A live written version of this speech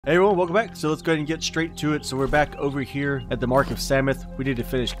Hey everyone, welcome back. So let's go ahead and get straight to it. So we're back over here at the Mark of Samoth. We need to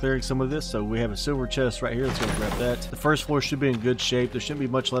finish clearing some of this. So we have a silver chest right here. Let's go grab that. The first floor should be in good shape. There shouldn't be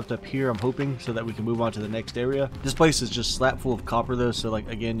much left up here, I'm hoping, so that we can move on to the next area. This place is just slap full of copper though. So like,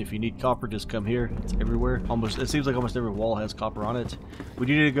 again, if you need copper, just come here. It's everywhere. It seems like almost every wall has copper on it. We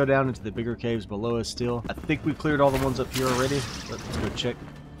do need to go down into the bigger caves below us still. I think we cleared all the ones up here already. Let's go check.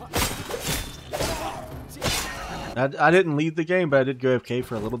 I didn't leave the game, but I did go AFK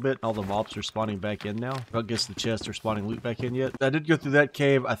for a little bit. All the mobs are spawning back in now. I guess the chests are spawning loot back in yet. I did go through that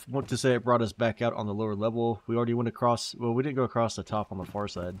cave. I want to say it brought us back out on the lower level. We already went across, well, we didn't go across the top on the far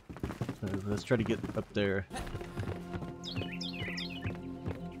side. So let's try to get up there.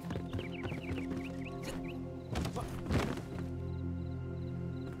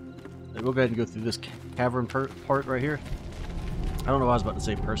 We'll go ahead and go through this cavern part right here. I don't know why I was about to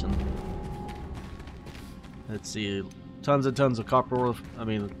say person. Let's see, tons and tons of copper ore. I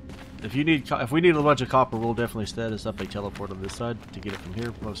mean, if we need a bunch of copper, we'll definitely set us up a teleport on this side to get it from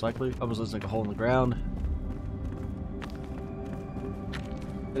here, most likely. Almost looks like a hole in the ground.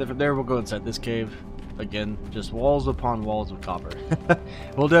 And then from there, we'll go inside this cave. Again, just walls upon walls of copper.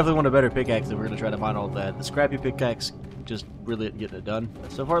 We'll definitely want a better pickaxe if we're going to try to mine all that. The scrappy pickaxe just really getting it done.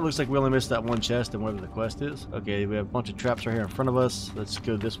 So far, it looks like we only missed that one chest and whatever the quest is. Okay, we have a bunch of traps right here in front of us. Let's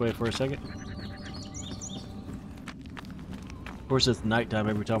go this way for a second. Of course, it's nighttime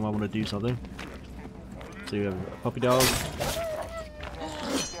every time I want to do something. So you have a puppy dog.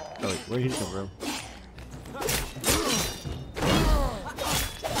 Oh, wait, where did he come from?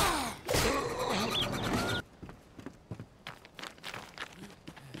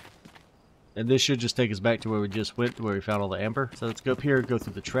 And this should just take us back to where we just went, to where we found all the amber. So let's go up here, go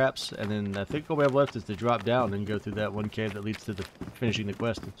through the traps, and then I think all we have left is to drop down and go through that one cave that leads to the finishing the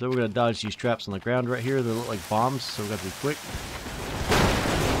quest. So we're going to dodge these traps on the ground right here. They look like bombs, so we got to be quick.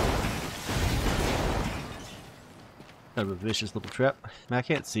 Kind of a vicious little trap. Man, I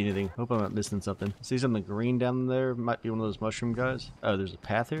can't see anything. Hope I'm not missing something. See something green down there? Might be one of those mushroom guys. Oh, there's a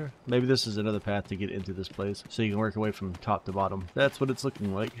path here? Maybe this is another path to get into this place. So you can work your way from top to bottom. That's what it's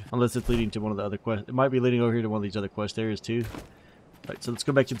looking like. Unless it's leading to one of the other quests. It might be leading over here to one of these other quest areas too. Alright, so let's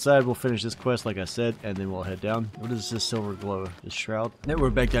go back inside. We'll finish this quest like I said, and then we'll head down. What is this silver glow? This shroud? Now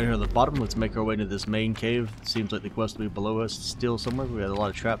we're back down here on the bottom. Let's make our way into this main cave. It seems like the quest will be below us still somewhere. We got a lot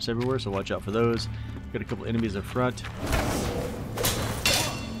of traps everywhere, so watch out for those. Got a couple enemies in front.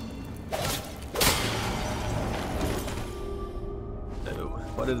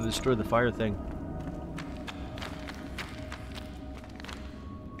 Why did it destroy the fire thing?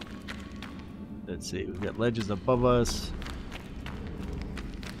 Let's see, we've got ledges above us.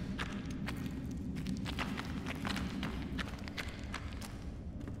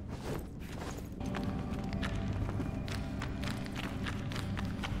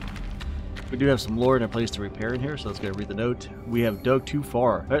 We do have some lore and a place to repair in here, so let's go read the note. We have dug too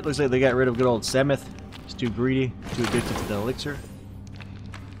far. Alright, looks like they got rid of good old Samoth. He's too greedy, too addicted to the elixir.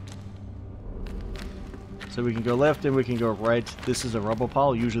 So we can go left and we can go right. This is a rubble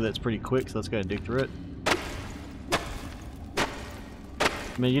pile. Usually that's pretty quick, so let's go ahead and dig through it.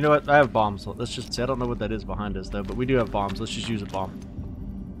 I mean, you know what? I have bombs. So let's just see. I don't know what that is behind us, though, but we do have bombs. Let's just use a bomb.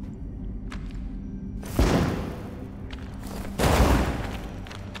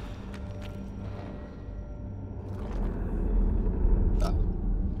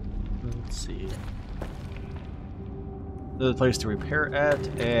 Let's see. Another place to repair at,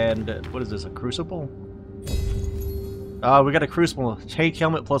 and what is this, a crucible? We got a Crucible, tank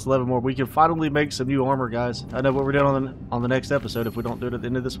helmet plus 11 more. We can finally make some new armor, guys. I know what we're doing on the next episode if we don't do it at the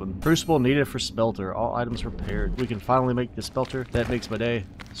end of this one. Crucible needed for Spelter. All items repaired. We can finally make the Spelter. That makes my day.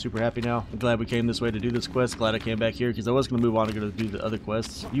 Super happy now. I'm glad we came this way to do this quest. Glad I came back here because I was going to move on and go to do the other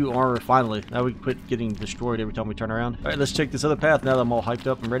quests. New armor, finally. Now we can quit getting destroyed every time we turn around. Alright, let's check this other path now that I'm all hyped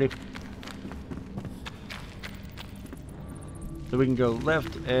up and ready. So we can go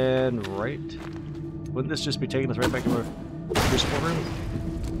left and right. Wouldn't this just be taking us right back to our Crucible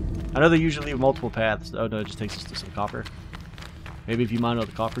room? I know they usually leave multiple paths. Oh no, it just takes us to some copper. Maybe if you mine all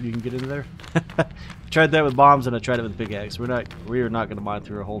the copper, you can get into there. Tried that with bombs and I tried it with a pickaxe. We are not going to mine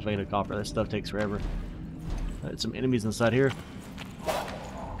through a whole vein of copper. That stuff takes forever. Some enemies inside here.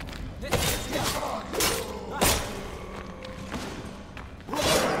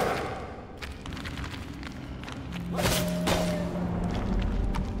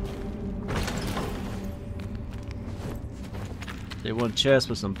 They one chest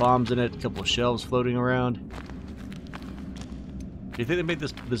with some bombs in it, a couple of shelves floating around. Do you think they made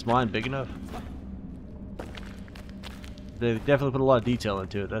this mine big enough? They definitely put a lot of detail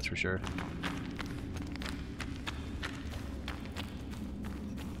into it, that's for sure.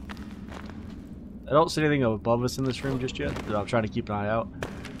 I don't see anything above us in this room just yet, but I'm trying to keep an eye out.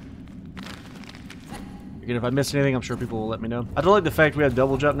 Again, if I miss anything, I'm sure people will let me know. I don't like the fact we have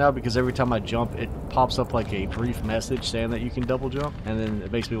double jump now, because every time I jump, it pops up like a brief message saying that you can double jump, and then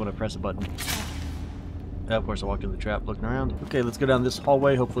it makes me want to press a button. Of course, I walked in the trap looking around. Okay, let's go down this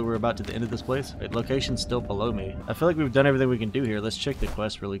hallway. Hopefully we're about to the end of this place. Wait, location's still below me. I feel like we've done everything we can do here. Let's check the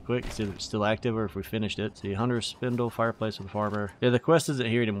quest really quick, see if it's still active or if we finished it. See, Hunter, Spindle, Fireplace with Farmer. Yeah, the quest isn't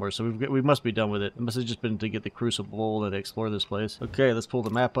here anymore, so we must be done with it. It must have just been to get the Crucible and explore this place. Okay, let's pull the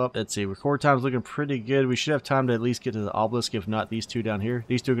map up. Let's see, record time's looking pretty good. We should have time to at least get to the obelisk, if not these two down here.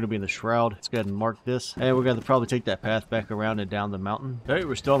 These two are going to be in the shroud. Let's go ahead and mark this. And we're going to probably take that path back around and down the mountain. Alright,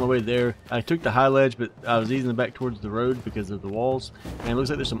 we're still on the way there. I took the high ledge, but I was easing back towards the road because of the walls, and it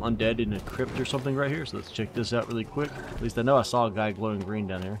looks like there's some undead in a crypt or something right here, so let's check this out really quick. At least I know I saw a guy glowing green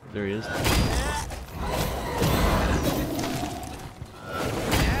down there. There he is.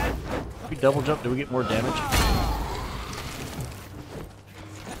 If we double jump, do we get more damage?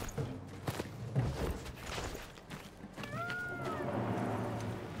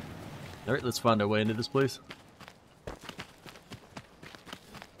 Alright, let's find our way into this place.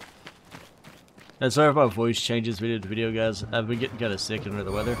 And sorry if my voice changes video to video, guys. I've been getting kind of sick and under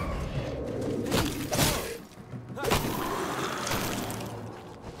the weather.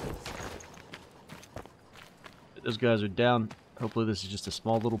 Those guys are down. Hopefully this is just a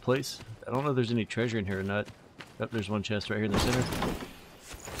small little place. I don't know if there's any treasure in here or not. Oh, there's one chest right here in the center.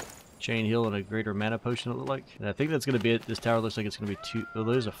 Chain heal and a greater mana potion, it looked like. And I think that's going to be it. This tower looks like it's going to be two. Oh,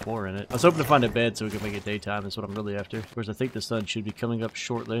 there's a floor in it. I was hoping to find a bed so we can make it daytime. That's what I'm really after. Of course, I think the sun should be coming up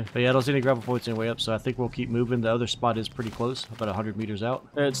shortly. But yeah, I don't see any gravel points anyway up, so I think we'll keep moving. The other spot is pretty close, about 100 meters out.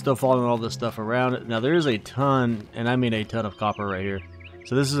 And it's still following all this stuff around. Now, there is a ton, and I mean a ton of copper right here.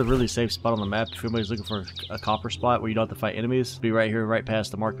 So this is a really safe spot on the map. If anybody's looking for a copper spot where you don't have to fight enemies, be right here, right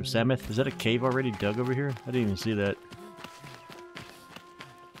past the Mark of Samuth. Is that a cave already dug over here? I didn't even see that.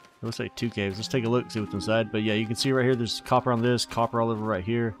 It looks like two caves. Let's take a look, see what's inside. But yeah, you can see right here, there's copper on this, copper all over right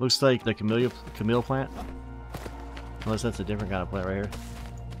here. Looks like the camille plant. Unless that's a different kind of plant right here.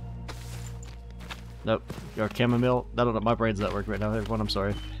 Nope. Or chamomile. I don't know, my brain's not working right now, everyone, I'm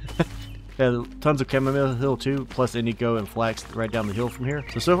sorry. Yeah, tons of chamomile hill too, plus indigo and flax right down the hill from here.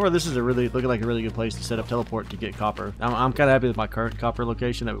 So far this is looking like a really good place to set up teleport to get copper. I'm kind of happy with my current copper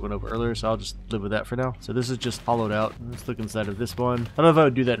location that we went over earlier, so I'll just live with that for now. So this is just hollowed out. Let's look inside of this one. I don't know if I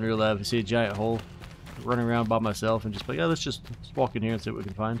would do that in real life. You see a giant hole, running around by myself and just like, yeah, let's walk in here and see what we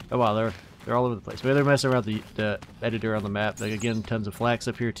can find. Oh wow, they're all over the place. Maybe they're messing around the editor on the map. Like, again, tons of flax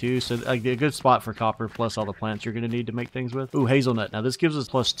up here too. So like, a good spot for copper plus all the plants you're going to need to make things with. Ooh, hazelnut. Now this gives us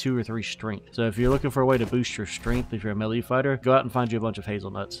plus 2 or 3 strength. So if you're looking for a way to boost your strength, if you're a melee fighter, go out and find you a bunch of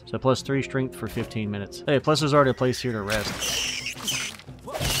hazelnuts. So plus 3 strength for 15 minutes. Hey, plus there's already a place here to rest.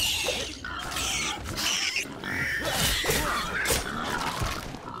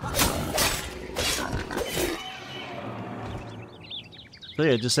 So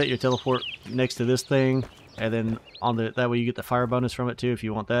yeah, just set your teleport next to this thing, and then that way you get the fire bonus from it too if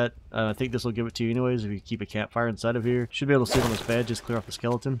you want that. I think this will give it to you anyways if you keep a campfire inside of here. Should be able to sit on this bed, just clear off the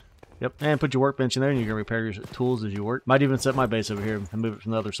skeleton. Yep, and put your workbench in there and you can repair your tools as you work. Might even set my base over here and move it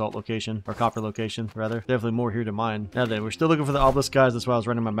from the other salt location, or copper location rather. Definitely more here to mine. Now then, we're still looking for the obelisk, guys. That's why I was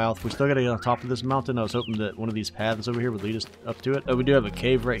running my mouth. We still gotta get on top of this mountain. I was hoping that one of these paths over here would lead us up to it. Oh, we do have a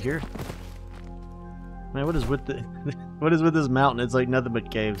cave right here. Man, what is with this mountain? It's like nothing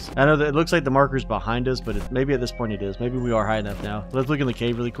but caves. I know that it looks like the marker's behind us, but maybe at this point it is. Maybe we are high enough now. Let's look in the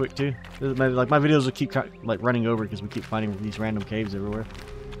cave really quick too. Maybe, like, my videos will keep like running over because we keep finding these random caves everywhere.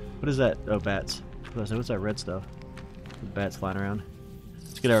 What is that? Oh, bats. What's that red stuff? Bats flying around.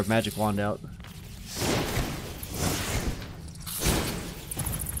 Let's get our magic wand out.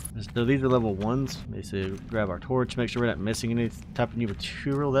 So these are level 1s. Let me see, grab our torch, make sure we're not missing any type of new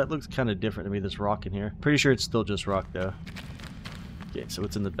material. That looks kind of different to me, this rock in here. Pretty sure it's still just rock though. Okay, so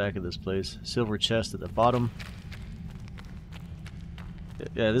what's in the back of this place? Silver chest at the bottom.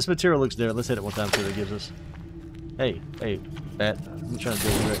 Yeah, this material looks different. Let's hit it one time, see what it gives us. Hey, bat. I'm trying to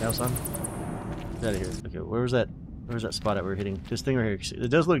deal with you right now, son. Get out of here. Okay, where's that spot that we're hitting? This thing right here. It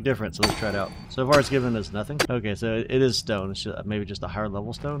does look different, so let's try it out. So far, it's giving us nothing. Okay, so it is stone. It's just, maybe just a higher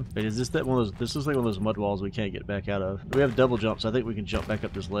level stone. Wait, is this one of those? This is like one of those mud walls we can't get back out of. We have double jump, so I think we can jump back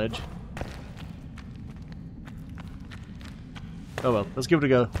up this ledge. Oh well, let's give it a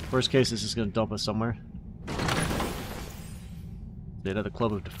go. Worst case, this is going to dump us somewhere. Another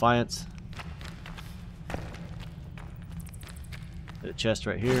Club of Defiance. A chest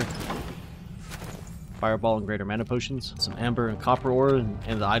right here. Fireball and greater mana potions, some amber and copper ore,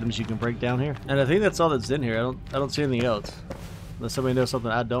 and the items you can break down here. And I think that's all that's in here. I don't see anything else. Unless somebody knows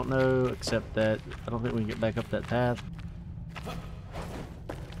something I don't know, except that I don't think we can get back up that path.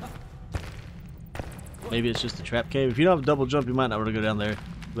 Maybe it's just a trap cave. If you don't have a double jump, you might not want to go down there.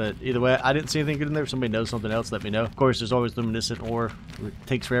 But either way, I didn't see anything good in there. If somebody knows something else, let me know. Of course, there's always luminescent ore. It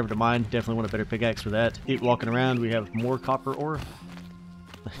takes forever to mine. Definitely want a better pickaxe for that. Keep walking around. We have more copper ore.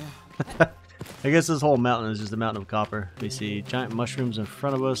 I guess this whole mountain is just a mountain of copper. We see giant mushrooms in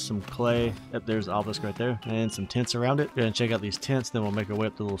front of us, some clay. Yep, there's the obelisk right there. And some tents around it. Go ahead and check out these tents, then we'll make our way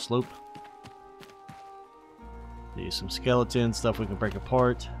up the little slope. See some skeletons, stuff we can break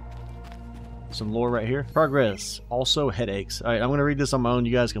apart. Some lore right here. Progress. Also headaches. Alright, I'm going to read this on my own.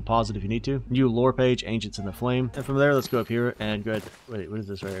 You guys can pause it if you need to. New lore page, Ancients in the Flame. And from there, let's go up here and go ahead. Wait, what is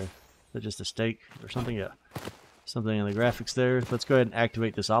this right here? Is that just a stake or something? Yeah. Something in the graphics there. Let's go ahead and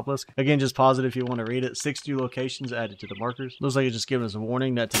activate this obelisk. Again, just pause it if you want to read it. 60 locations added to the markers. Looks like it's just giving us a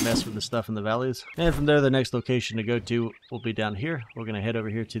warning not to mess with the stuff in the valleys. And from there, the next location to go to will be down here. We're going to head over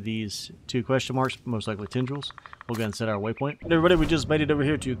here to these 2 question marks, most likely tendrils. We'll go ahead and set our waypoint. And everybody, we just made it over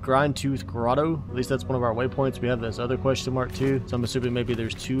here to Grindtooth Grotto. At least that's one of our waypoints. We have this other question mark too. So I'm assuming maybe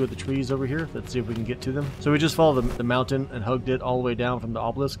there's 2 of the trees over here. Let's see if we can get to them. So we just follow the mountain and hugged it all the way down from the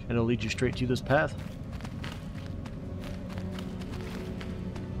obelisk, and it'll lead you straight to this path.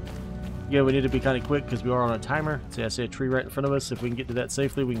 Yeah, we need to be kind of quick because we are on a timer. See, I see a tree right in front of us. If we can get to that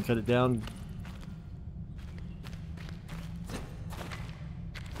safely, we can cut it down.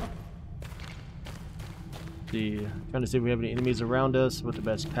 Trying to see if we have any enemies around us, what the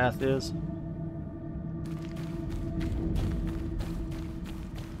best path is.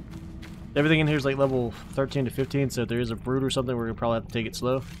 Everything in here is like level 13 to 15, so if there is a brute or something, we're going to probably have to take it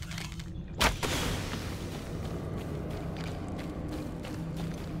slow.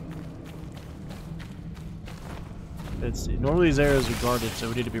 Normally these areas are guarded, so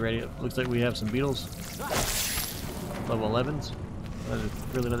we need to be ready. Looks like we have some beetles. Level 11s.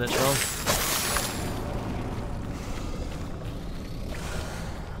 Really not that strong.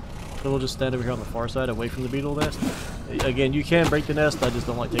 So we'll just stand over here on the far side, away from the beetle nest. Again, you can break the nest, I just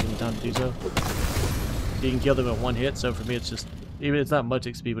don't like taking the time to do so. You can kill them in 1 hit, so for me it's just, even it's not much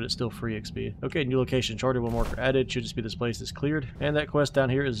XP, but it's still free XP. Okay, new location charted, 1 marker added. Should just be this place is cleared. And that quest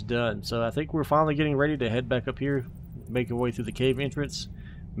down here is done. So I think we're finally getting ready to head back up here, make our way through the cave entrance,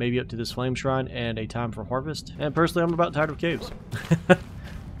 maybe up to this flame shrine, and a time for harvest. And personally, I'm about tired of caves.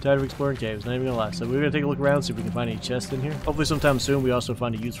 Tired of exploring caves, not even gonna lie. So we're gonna take a look around, see if we can find any chests in here. Hopefully sometime soon we also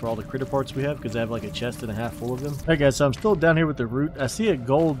find a use for all the critter parts we have, because I have like a chest and a half full of them. Alright guys, so I'm still down here with the root. I see a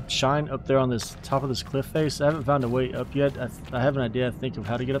gold shine up there on this top of this cliff face. I haven't found a way up yet. I have an idea, I think, of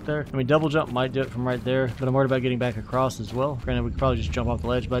how to get up there. I mean, double jump might do it from right there, but I'm worried about getting back across as well. Granted, we could probably just jump off the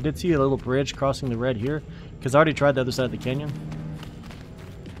ledge, but I did see a little bridge crossing the red here, because I already tried the other side of the canyon.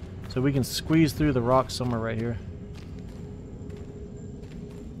 So we can squeeze through the rocks somewhere right here.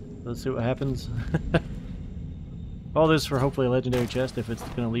 Let's see what happens. All this for hopefully a legendary chest if it's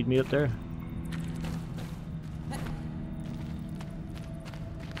going to lead me up there.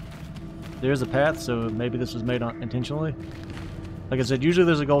 There's a path, so maybe this was made intentionally. Like I said, usually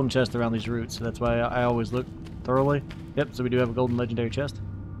there's a golden chest around these roots, so that's why I always look thoroughly. Yep, so we do have a golden legendary chest.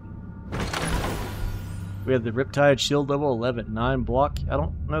 We have the Riptide Shield level 11, 9 block. I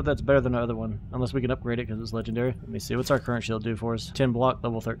don't know if that's better than the other one, unless we can upgrade it because it's legendary. Let me see, what's our current shield do for us? 10 block,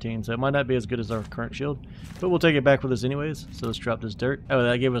 level 13, so it might not be as good as our current shield, but we'll take it back with us anyways. So let's drop this dirt. Oh,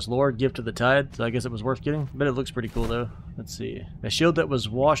 that gave us lore, Gift to the Tide, so I guess it was worth getting, but it looks pretty cool though. Let's see. A shield that was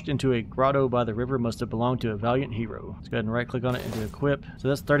washed into a grotto by the river must have belonged to a valiant hero. Let's go ahead and right click on it and equip. So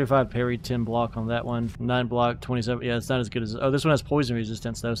that's 35 parry, 10 block on that one, 9 block, 27. Yeah, it's not as good as, oh, this one has poison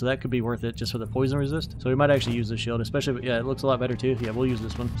resistance though, so that could be worth it just for the poison resist. So we might actually use this shield, especially, yeah, it looks a lot better too. Yeah, we'll use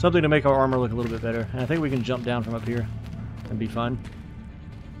this one. Something to make our armor look a little bit better. And I think we can jump down from up here and be fine.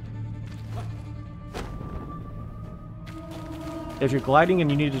 If you're gliding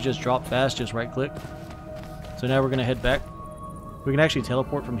and you need to just drop fast, just right click. So now we're going to head back. We can actually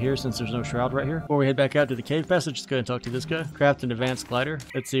teleport from here since there's no shroud right here. Before we head back out to the cave passage, let's go and talk to this guy. Craft an advanced glider.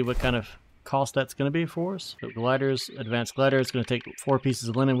 Let's see what kind of cost that's going to be for us. So gliders, advanced glider, it's going to take 4 pieces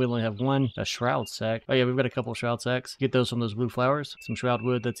of linen. We only have 1. A shroud sack. Oh yeah, we've got a couple of shroud sacks. Get those from those blue flowers. Some shroud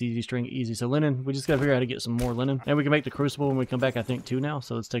wood, that's easy string, easy. So linen, we just got to figure out how to get some more linen. And we can make the crucible when we come back, I think, too now.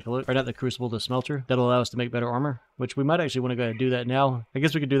 So let's take a look. Right out the crucible, the smelter. That'll allow us to make better armor, which we might actually want to go ahead and do that now. I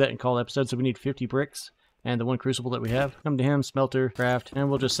guess we could do that in call episode. So we need 50 bricks. and the one crucible that we have. Come to him, smelter, craft, and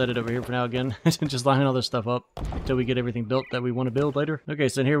we'll just set it over here for now again. Just lining all this stuff up until we get everything built that we want to build later. Okay,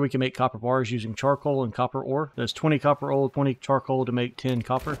 so in here we can make copper bars using charcoal and copper ore. There's 20 copper ore, 20 charcoal to make 10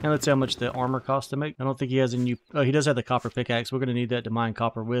 copper. And let's see how much the armor costs to make. I don't think he has a new... Oh, he does have the copper pickaxe. We're going to need that to mine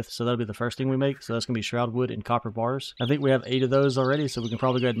copper with, so that'll be the first thing we make. So that's going to be shroud wood and copper bars. I think we have 8 of those already, so we can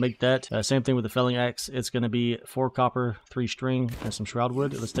probably go ahead and make that. Same thing with the felling axe. It's going to be 4 copper, 3 string, and some shroud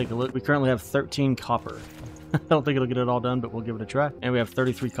wood. Let's take a look. We currently have 13 copper. I don't think it'll get it all done, but we'll give it a try. And we have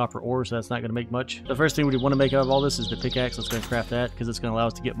 33 copper ore, so that's not going to make much. The first thing we want to make out of all this is the pickaxe. Let's go and craft that, because it's going to allow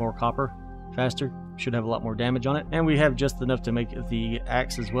us to get more copper faster. Should have a lot more damage on it. And we have just enough to make the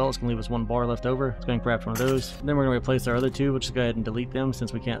axe as well. It's going to leave us 1 bar left over. Let's go and craft one of those. And then we're going to replace our other 2. We'll just go ahead and delete them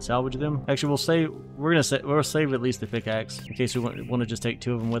since we can't salvage them. Actually, we'll save at least the pickaxe in case we want to just take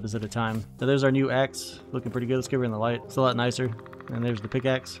 2 of them with us at a time. So there's our new axe. Looking pretty good. Let's give her in the light. It's a lot nicer. And there's the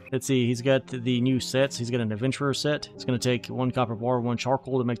pickaxe. Let's see, he's got the new sets. He's got an adventurer set. It's going to take 1 copper bar, 1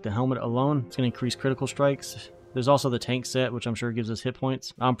 charcoal to make the helmet alone. It's going to increase critical strikes. There's also the tank set, which I'm sure gives us hit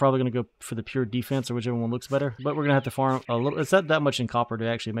points. I'm probably going to go for the pure defense or whichever one looks better. But we're going to have to farm a little. It's not that much in copper to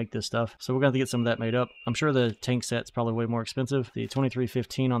actually make this stuff. So we're going to have to get some of that made up. I'm sure the tank set's probably way more expensive. The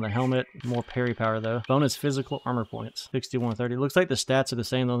 2315 on the helmet. More parry power though. Bonus physical armor points. 6130. Looks like the stats are the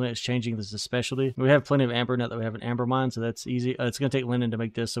same. The only thing that's changing is the specialty. We have plenty of amber now that we have an amber mine, so that's easy. It's going to take linen to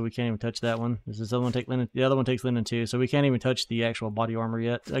make this, so we can't even touch that one. Does this other one take linen? The other one takes linen too, so we can't even touch the actual body armor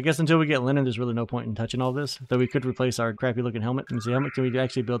yet. I guess until we get linen, there's really no point in touching all this. Though we could replace our crappy looking helmet. Let me see, helmet. Can we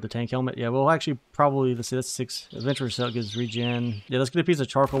actually build the tank helmet? Yeah, we'll actually probably, let's see, that's 6 adventure cell gives regen. Yeah, let's get a piece of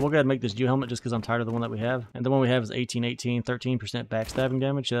charcoal. We'll go ahead and make this Jew helmet just because I'm tired of the one that we have. And the one we have is 1818, 13% backstabbing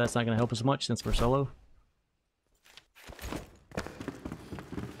damage. So that's not going to help us much since we're solo.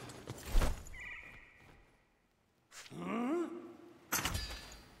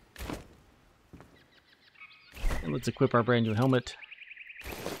 And let's equip our brand new helmet.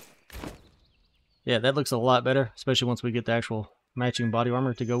 Yeah, that looks a lot better, especially once we get the actual matching body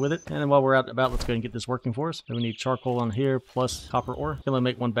armor to go with it. And then while we're out and about, let's go ahead and get this working for us. So we need charcoal on here plus copper ore. Can only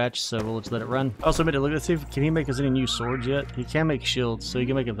make 1 batch, so we'll just let it run. Also, let's see if can he make us any new swords yet. He can make shields, so he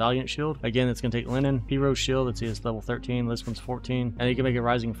can make a Valiant shield. Again, it's gonna take linen. Hero shield, let's see, it's level 13. This one's 14. And he can make a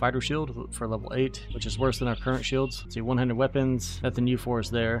rising fighter shield for level 8, which is worse than our current shields. Let's see, 100 weapons. Nothing new for us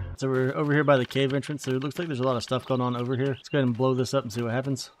there. So we're over here by the cave entrance. So it looks like there's a lot of stuff going on over here. Let's go ahead and blow this up and see what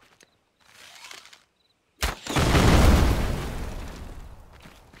happens.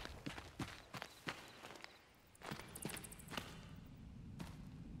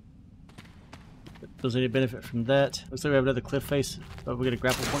 Does any benefit from that? Looks like we have another cliff face. Oh, we got a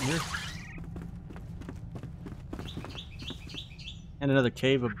grapple point here. And another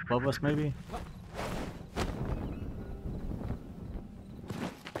cave above us, maybe?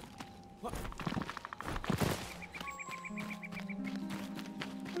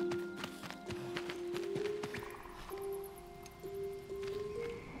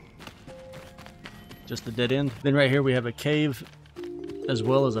 Just a dead end. Then right here we have a cave as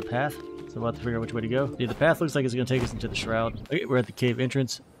well as a path. So we'll have to figure out which way to go. Yeah, the path looks like it's going to take us into the shroud. Okay, we're at the cave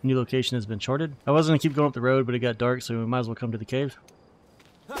entrance. New location has been charted. I was going to keep going up the road, but it got dark, so we might as well come to the cave.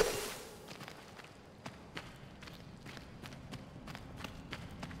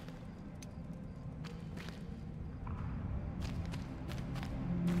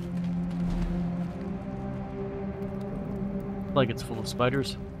 Like it's full of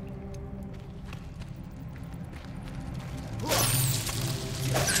spiders.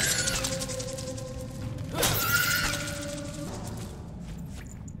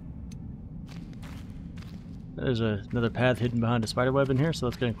 There's another path hidden behind a spider web in here, so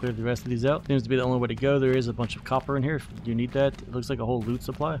let's go and clear the rest of these out. Seems to be the only way to go. There is a bunch of copper in here. If you need that, it looks like a whole loot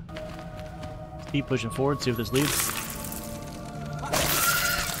supply. Let's keep pushing forward, see if this leads.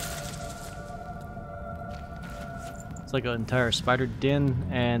 It's like an entire spider den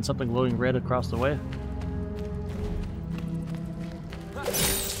and something glowing red across the way.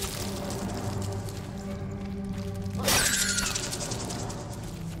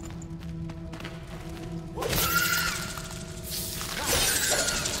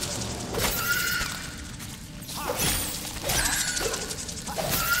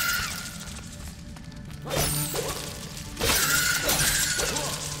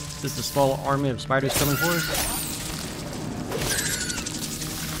 Just a small army of spiders coming for us.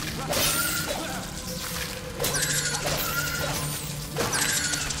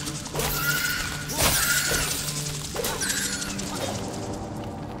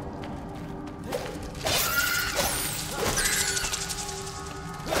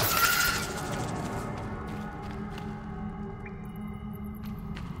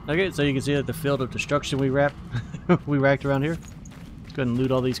 Okay, so you can see that the field of destruction we racked around here. Let's go ahead and loot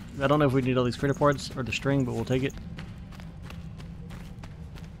all these. I don't know if we need all these critter parts or the string, but we'll take it.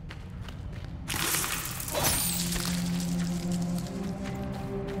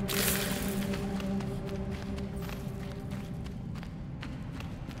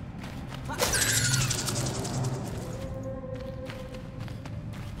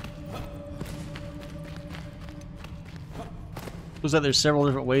 Looks like there's several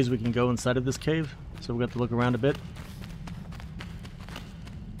different ways we can go inside of this cave, so we've got to look around a bit.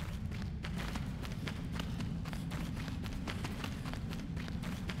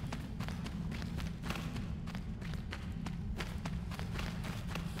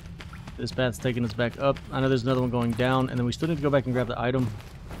 This path's taking us back up. I know there's another one going down, and then we still need to go back and grab the item.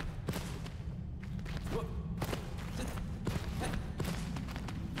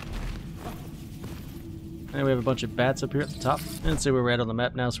 And we have a bunch of bats up here at the top. And see where we're at on the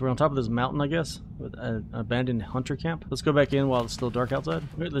map now. So we're on top of this mountain, I guess, with an abandoned hunter camp. Let's go back in while it's still dark outside.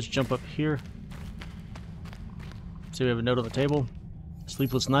 All right, let's jump up here. See, we have a note on the table.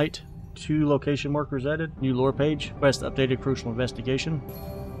 Sleepless night. 2 location markers added. New lore page. Quest updated. Crucial investigation.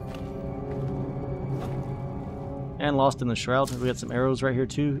 And lost in the shroud. We got some arrows right here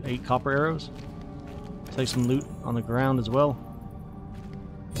too. 8 copper arrows. Take some loot on the ground as well.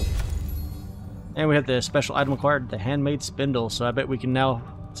 And we have the special item acquired, the handmade spindle. So I bet we can now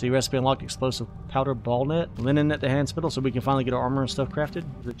see recipe unlocked, explosive powder ball net, linen at the hand spindle, so we can finally get our armor and stuff crafted.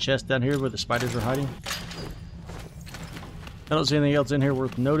 The chest down here where the spiders are hiding. I don't see anything else in here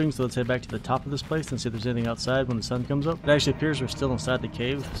worth noting, so let's head back to the top of this place and see if there's anything outside when the sun comes up. It actually appears we're still inside the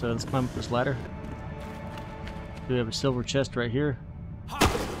cave, so let's climb up this ladder. We have a silver chest right here.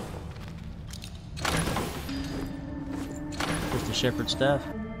 There's the shepherd's staff.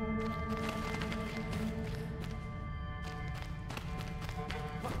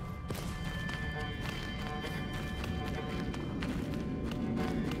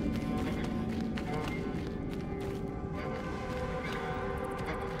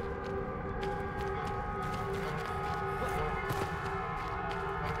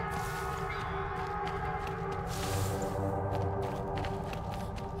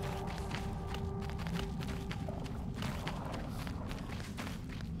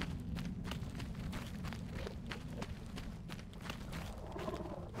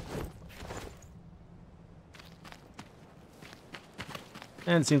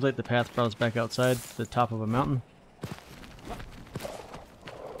 And it seems like the path brought us back outside to the top of a mountain.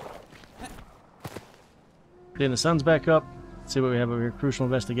 Then the sun's back up. Let's see what we have over here. Crucial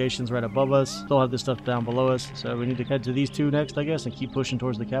investigations right above us. Still have this stuff down below us. So we need to head to these 2 next, I guess, and keep pushing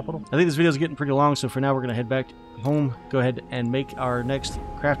towards the capital. I think this video is getting pretty long, so for now we're going to head back home. Go ahead and make our next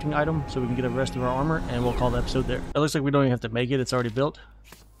crafting item so we can get the rest of our armor, and we'll call the episode there. It looks like we don't even have to make it. It's already built.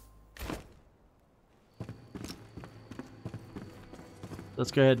 Let's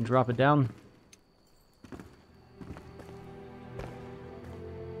go ahead and drop it down.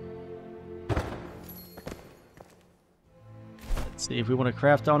 Let's see, if we want to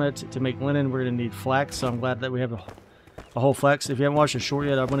craft on it to make linen, we're going to need flax, so I'm glad that we have a whole flax. If you haven't watched the short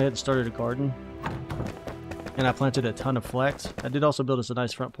yet, I went ahead and started a garden. And I planted a ton of flax. I did also build us a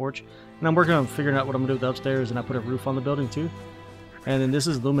nice front porch. And I'm working on figuring out what I'm going to do with the upstairs, and I put a roof on the building too. And then this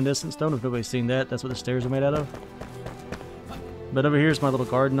is luminescent stone, if nobody's seen that. That's what the stairs are made out of. But over here is my little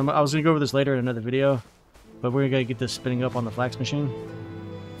garden. I was going to go over this later in another video, but we're going to get this spinning up on the flax machine.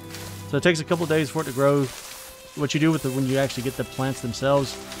 So it takes a couple days for it to grow. What you do with it when you actually get the plants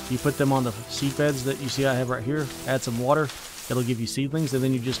themselves, you put them on the seed beds that you see I have right here. Add some water. That'll give you seedlings, and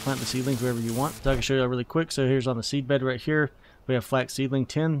then you just plant the seedlings wherever you want. So I can show you that really quick. So here's on the seed bed right here. We have flax seedling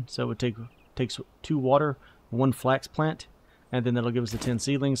 10. So it takes 2 water, 1 flax plant, and then that'll give us the 10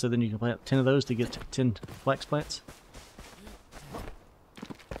 seedlings. So then you can plant 10 of those to get 10 flax plants.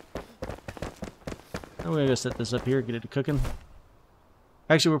 I'm going to go set this up here, get it to cooking.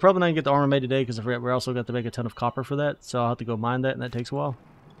 Actually, we're probably not going to get the armor made today because I forgot we're also got to make a ton of copper for that. So I'll have to go mine that, and that takes a while.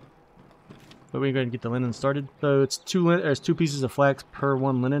 But we're going to get the linen started. So it's 2 pieces of flax per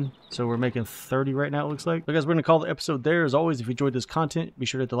 1 linen. So we're making 30 right now, it looks like. So guys, we're going to call the episode there. As always, if you enjoyed this content, be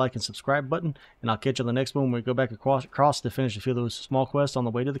sure to hit the like and subscribe button. And I'll catch you on the next one when we go back across to finish a few of those small quests on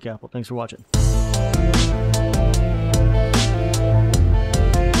the way to the capital. Thanks for watching.